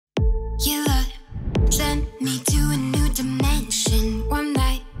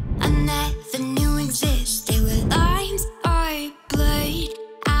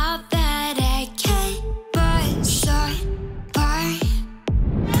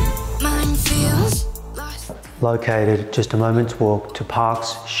Located just a moment's walk to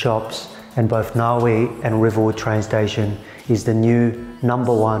parks, shops, and both Naui and Riverwood train station is the new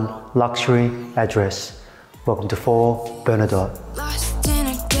 #1 luxury address. Welcome to 4 Bernadotte. Lost in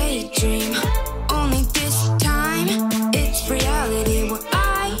a daydream, only this time it's reality where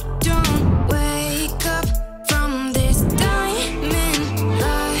I don't wake up from this diamond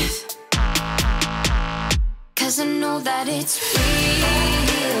life. 'Cause I know that it's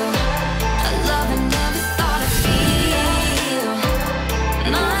real, a love I never thought I'd feel.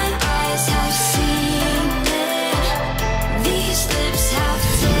 My eyes have seen it, these lips have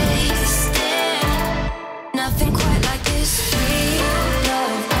tasted nothing quite like this. Real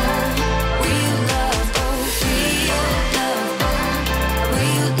love, oh, real love, oh, real love, oh,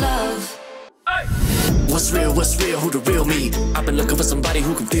 real love. What's real, who the real me? I've been looking for somebody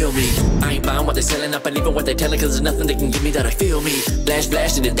who can feel me. I ain't buying what they're selling, not believing what they're telling, 'cause there's nothing they can give me that I feel me.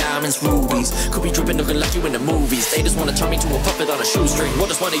 Blash in the diamonds, rubies, could be dripping looking like you in the movies. They just wanna turn me to a puppet on a shoestring, or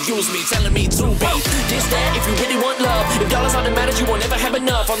just wanna use me, telling me to be this, that, if you really want love. If dollars all that matters, you won't ever have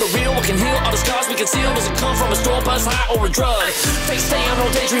enough. On the real, what can heal all the scars we conceal? Does it come from a store bus, high, or a drug? Face stay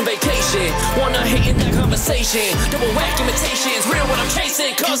on daydream vacation, wanna hate in that conversation. Double whack imitations, real what I'm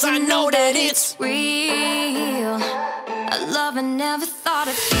chasing, 'cause I know that it's Real, a love I never thought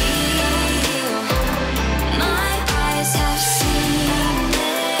I'd feel.